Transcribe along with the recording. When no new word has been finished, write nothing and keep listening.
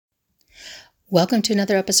Welcome to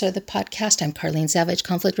another episode of the podcast. I'm Carlene Savage,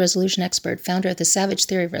 conflict resolution expert, founder of the Savage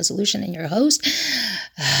Theory of Resolution, and your host.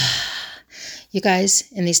 You guys,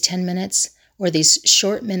 in these 10 minutes or these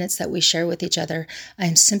short minutes that we share with each other,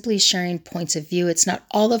 I'm simply sharing points of view. It's not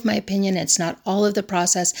all of my opinion. It's not all of the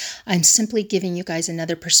process. I'm simply giving you guys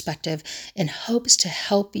another perspective in hopes to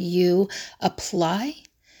help you apply,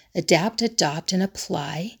 adapt, adopt, and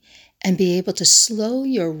apply, and be able to slow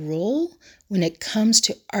your roll when it comes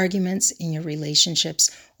to arguments in your relationships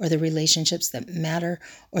or the relationships that matter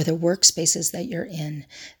or the workspaces that you're in.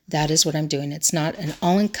 That is what I'm doing. It's not an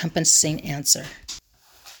all-encompassing answer.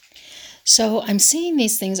 So I'm seeing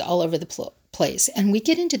these things all over the place, and we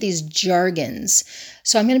get into these jargons.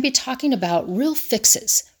 So I'm going to be talking about real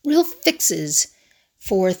fixes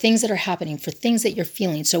for things that are happening, for things that you're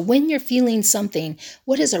feeling. So when you're feeling something,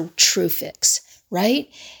 what is a true fix, right?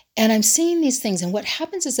 And I'm seeing these things, and what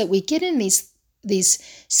happens is that we get in these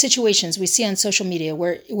situations we see on social media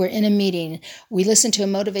where we're in a meeting, we listen to a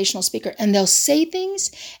motivational speaker, and they'll say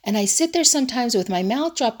things, and I sit there sometimes with my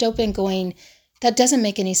mouth dropped open going, that doesn't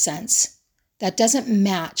make any sense. That doesn't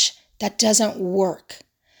match. That doesn't work.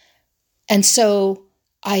 And so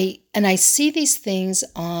I see these things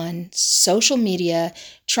on social media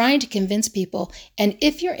trying to convince people, and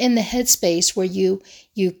if you're in the headspace where you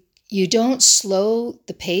don't slow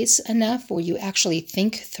the pace enough, or you actually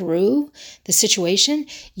think through the situation,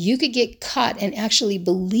 you could get caught in actually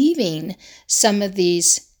believing some of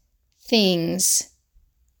these things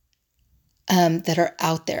that are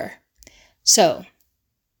out there. So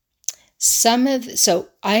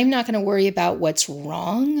I'm not going to worry about what's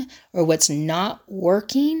wrong or what's not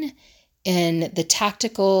working in the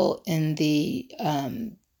tactical, in the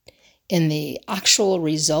actual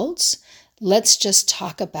results. Let's just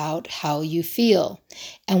talk about how you feel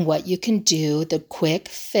and what you can do, the quick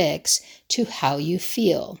fix to how you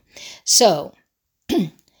feel. So,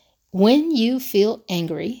 when you feel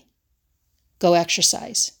angry, go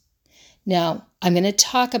exercise. Now, I'm going to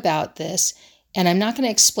talk about this, and I'm not going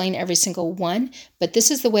to explain every single one, but this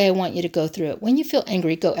is the way I want you to go through it. When you feel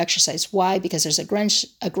angry, go exercise. Why? Because there's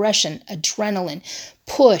aggression, adrenaline,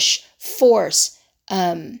 push, force,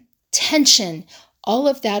 tension. All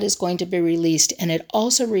of that is going to be released, and it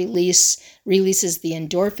also releases the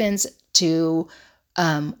endorphins to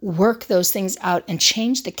work those things out and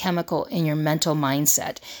change the chemical in your mental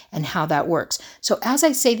mindset and how that works. So as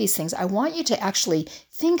I say these things, I want you to actually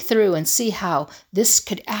think through and see how this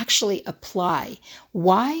could actually apply.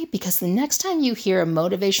 Why? Because the next time you hear a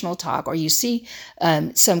motivational talk or you see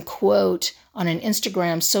some quote on an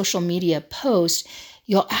Instagram social media post,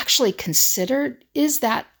 you'll actually consider, is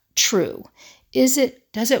that true? Does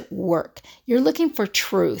it work? You're looking for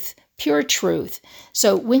truth, pure truth.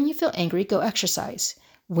 So when you feel angry, go exercise.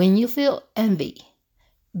 When you feel envy,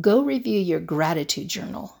 go review your gratitude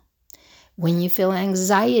journal. When you feel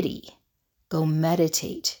anxiety, go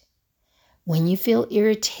meditate. When you feel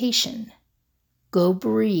irritation, go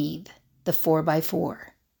breathe the 4x4.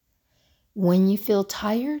 When you feel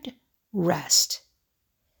tired, rest.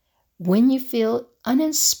 When you feel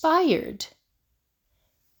uninspired,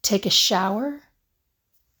 take a shower,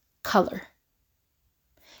 color.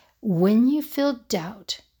 When you feel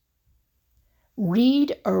doubt,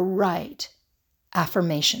 read or write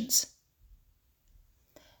affirmations.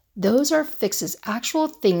 Those are fixes, actual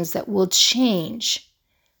things that will change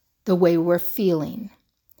the way we're feeling.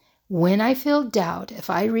 When I feel doubt, if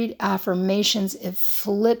I read affirmations, it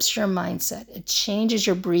flips your mindset. It changes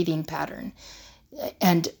your breathing pattern.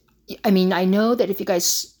 And I know that if you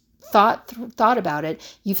guys thought about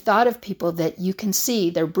it, you've thought of people that you can see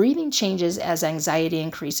their breathing changes as anxiety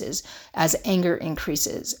increases, as anger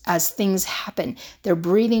increases, as things happen. Their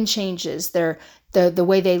breathing changes, the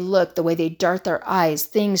way they look, the way they dart their eyes,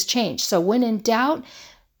 things change. So when in doubt,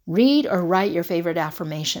 read or write your favorite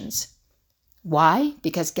affirmations. Why?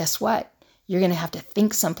 Because guess what? You're going to have to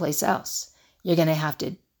think someplace else. You're going to have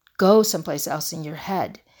to go someplace else in your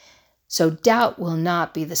head. So doubt will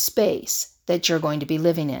not be the space that you're going to be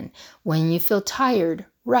living in. When you feel tired,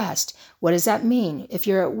 rest. What does that mean? If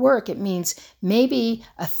you're at work, it means maybe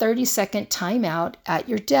a 30-second timeout at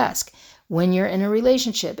your desk. When you're in a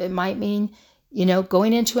relationship, it might mean,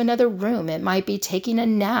 going into another room. It might be taking a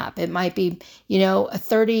nap. It might be, a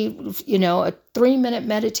 3-minute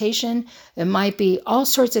meditation. It might be all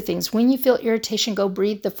sorts of things. When you feel irritation, go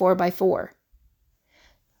breathe the 4x4.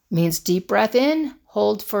 Means deep breath in,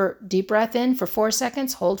 deep breath in for 4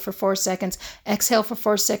 seconds, hold for 4 seconds, exhale for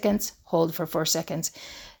 4 seconds, hold for 4 seconds.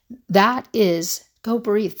 That is, go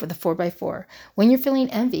breathe for the 4x4. When you're feeling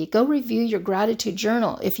envy, go review your gratitude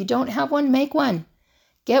journal. If you don't have one, make one.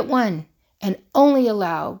 Get one. and only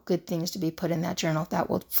allow good things to be put in that journal. That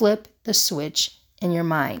will flip the switch in your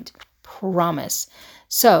mind. Promise.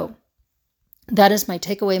 So that is my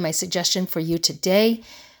takeaway, my suggestion for you today.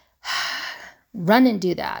 Run and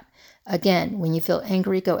do that. Again, when you feel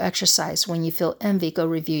angry, go exercise. When you feel envy, go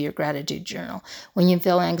review your gratitude journal. When you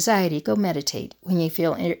feel anxiety, go meditate. When you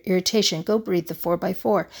feel irritation, go breathe the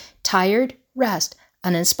 4x4. Tired, rest.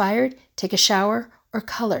 Uninspired, take a shower or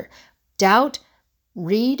color. Doubt,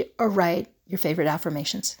 read or write your favorite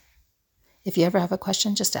affirmations. If you ever have a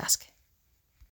question, just ask.